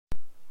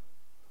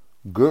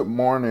Good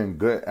morning,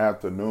 good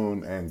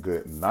afternoon, and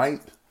good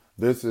night.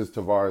 This is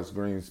Tavares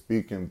Green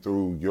speaking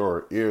through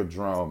your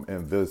eardrum,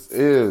 and this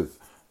is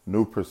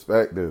New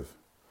Perspective.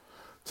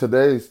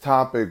 Today's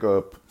topic,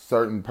 a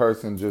certain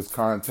person just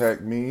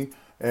contacted me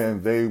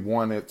and they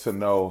wanted to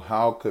know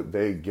how could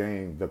they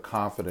gain the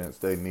confidence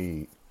they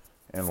need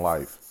in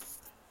life.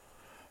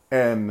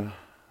 And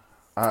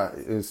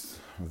it's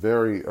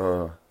very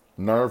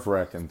nerve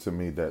wracking to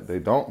me that they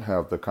don't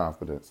have the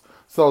confidence.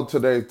 So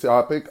today's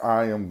topic,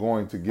 I am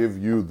going to give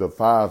you the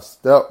 5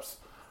 steps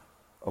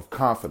of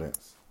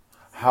confidence,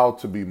 how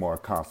to be more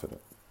confident.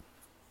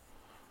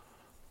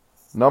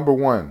 Number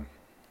 1,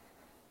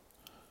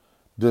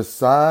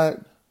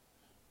 decide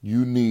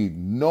you need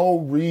no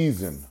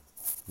reason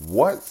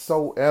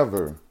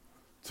whatsoever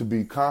to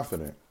be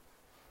confident.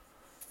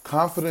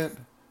 Confident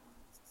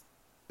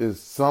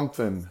is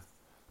something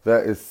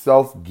that is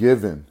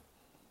self-given.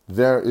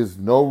 There is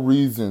no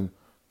reason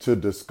to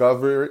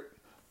discover it.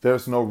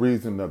 There's no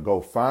reason to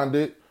go find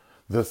it.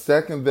 The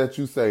second that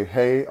you say,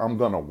 hey, I'm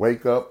going to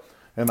wake up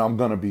and I'm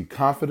going to be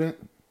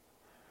confident,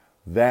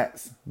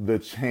 that's the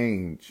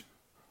change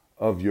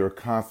of your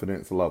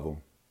confidence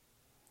level.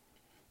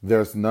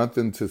 There's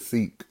nothing to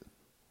seek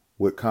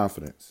with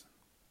confidence.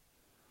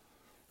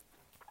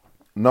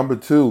 Number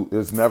 2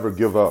 is never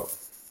give up.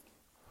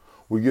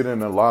 We get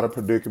in a lot of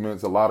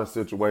predicaments, a lot of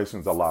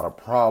situations, a lot of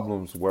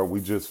problems where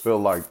we just feel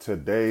like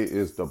today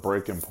is the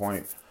breaking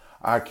point.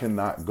 I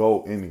cannot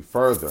go any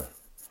further.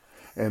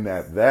 And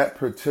at that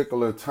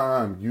particular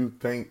time, you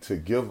think to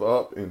give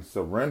up and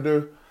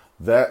surrender,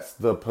 that's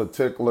the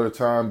particular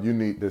time you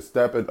need to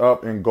step it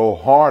up and go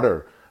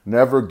harder.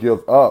 Never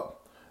give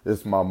up.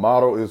 It's my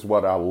motto. It's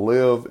what I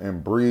live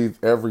and breathe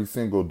every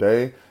single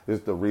day.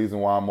 It's the reason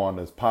why I'm on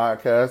this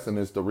podcast, and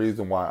it's the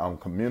reason why I'm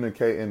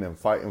communicating and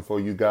fighting for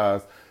you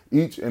guys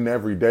each and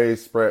every day,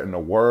 spreading the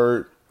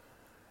word.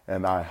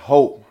 And I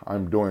hope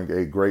I'm doing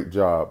a great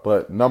job.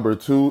 But number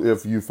 2,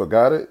 if you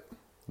forgot it,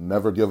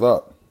 never give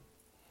up.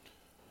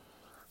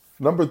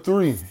 Number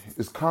 3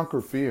 is conquer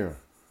fear.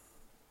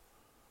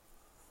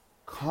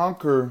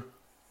 Conquer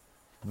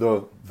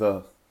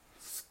the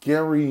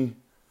scary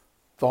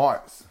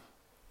thoughts.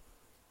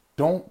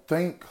 Don't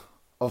think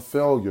of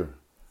failure.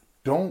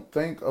 Don't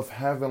think of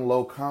having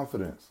low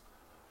confidence.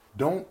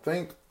 Don't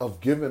think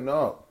of giving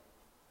up.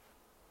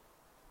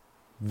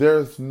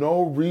 There's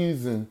no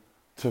reason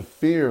to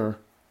fear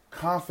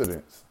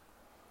confidence.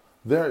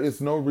 There is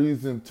no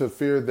reason to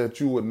fear that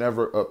you would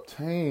never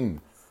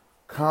obtain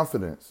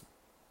confidence.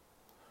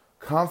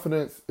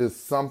 Confidence is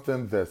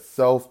something that's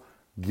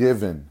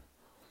self-given,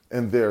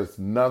 and there's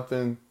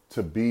nothing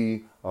to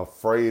be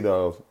afraid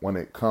of when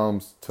it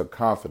comes to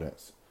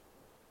confidence.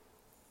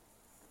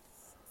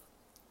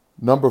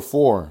 Number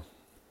 4,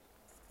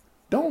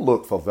 don't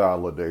look for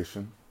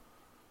validation.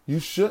 You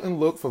shouldn't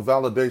look for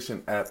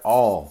validation at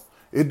all.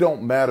 It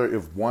don't matter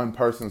if 1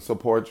 person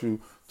supports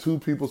you, 2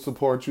 people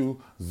support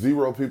you,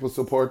 0 people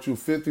support you,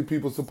 50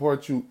 people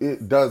support you.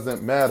 It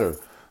doesn't matter.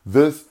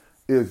 This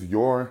is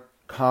your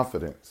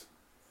confidence.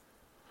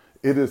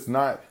 It is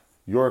not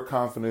your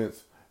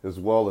confidence as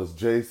well as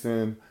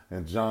Jason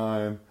and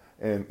John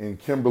and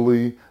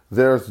Kimberly.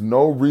 There's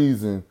no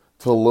reason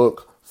to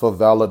look for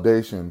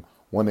validation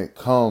when it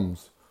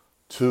comes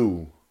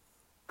to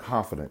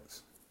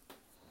confidence.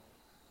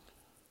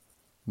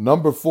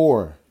 Number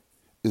 4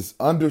 is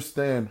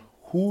understand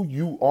who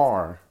you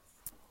are,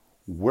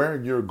 where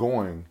you're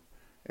going,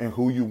 and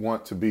who you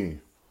want to be.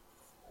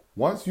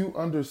 Once you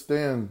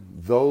understand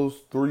those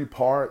 3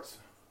 parts,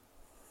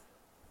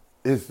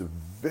 it's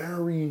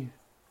very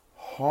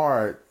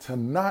hard to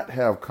not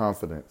have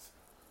confidence.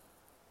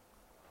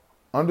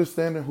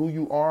 Understanding who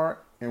you are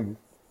and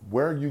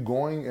where you're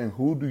going and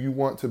who do you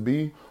want to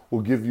be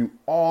will give you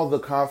all the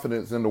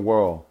confidence in the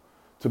world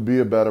to be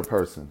a better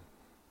person.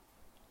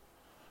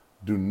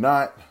 Do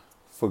not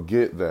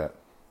forget that.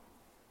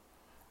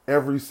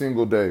 Every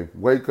single day,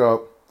 wake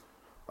up,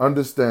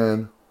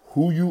 understand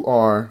who you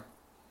are,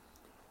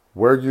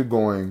 where you're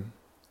going,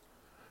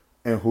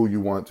 and who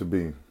you want to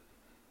be.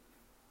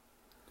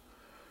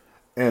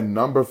 And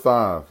number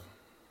 5,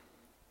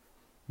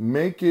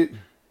 make it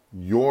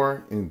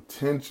your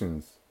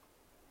intentions.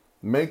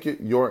 Make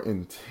it your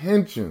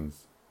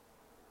intentions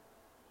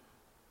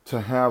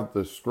to have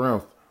the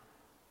strength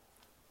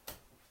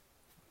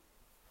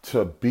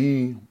to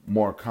be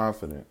more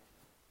confident.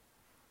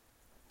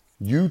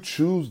 You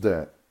choose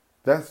that.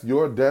 That's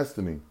your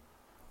destiny.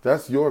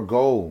 That's your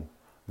goal.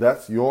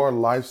 That's your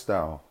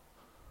lifestyle.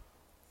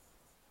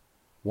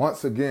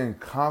 Once again,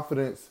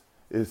 confidence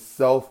is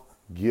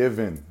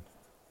self-given.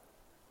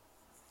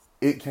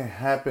 It can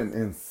happen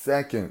in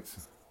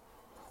seconds.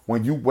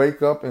 When you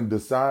wake up and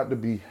decide to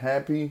be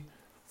happy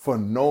for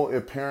no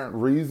apparent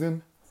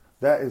reason,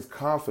 that is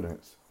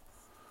confidence.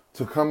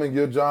 To come in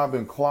your job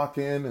and clock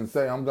in and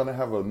say, I'm going to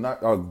have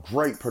a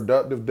great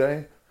productive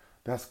day,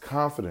 that's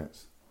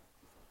confidence.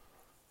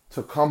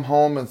 To come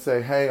home and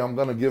say, hey, I'm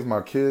going to give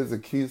my kids a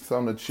kiss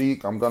on the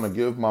cheek. I'm going to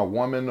give my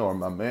woman or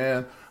my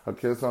man a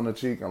kiss on the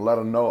cheek and let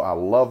them know I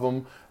love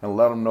them and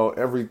let them know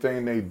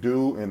everything they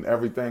do and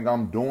everything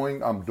I'm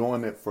doing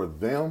it for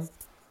them.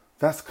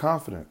 That's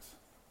confidence.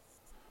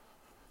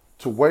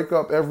 To wake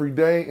up every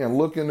day and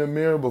look in the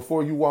mirror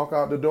before you walk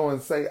out the door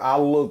and say, I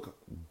look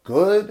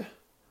good,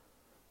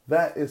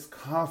 that is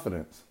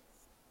confidence.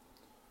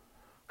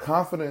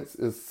 Confidence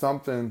is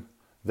something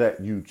that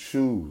you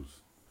choose.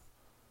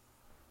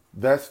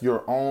 That's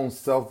your own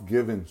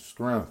self-given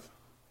strength.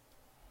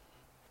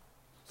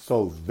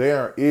 So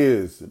there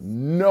is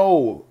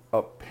no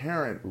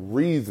apparent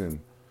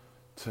reason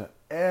to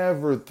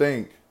ever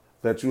think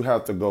that you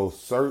have to go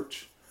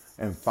search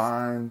and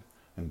find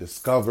and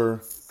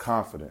discover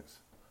confidence.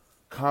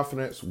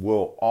 Confidence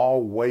will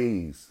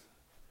always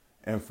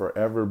and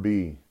forever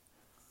be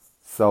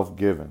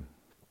self-given.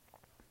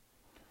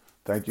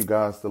 Thank you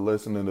guys for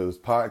listening to this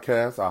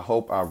podcast. I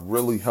hope I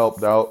really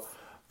helped out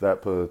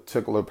that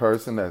particular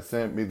person that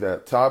sent me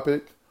that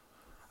topic.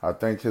 I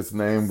think his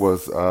name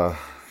was,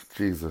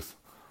 Jesus.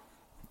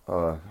 It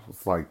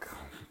was like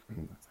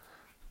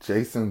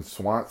Jason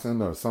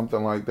Swanson or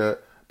something like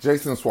that.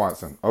 Jason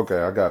Swanson. Okay,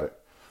 I got it.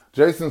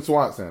 Jason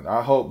Swanson.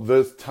 I hope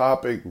this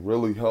topic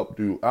really helped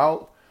you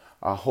out.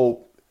 I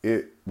hope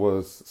it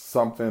was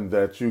something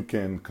that you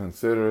can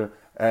consider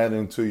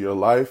adding to your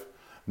life.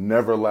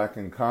 Never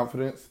lacking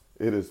confidence.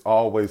 It is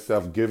always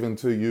self-given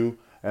to you.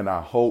 And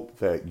I hope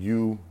that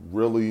you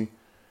really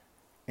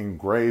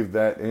engrave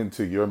that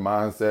into your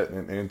mindset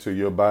and into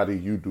your body.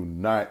 You do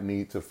not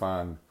need to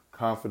find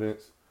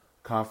confidence.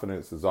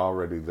 Confidence is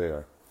already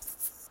there.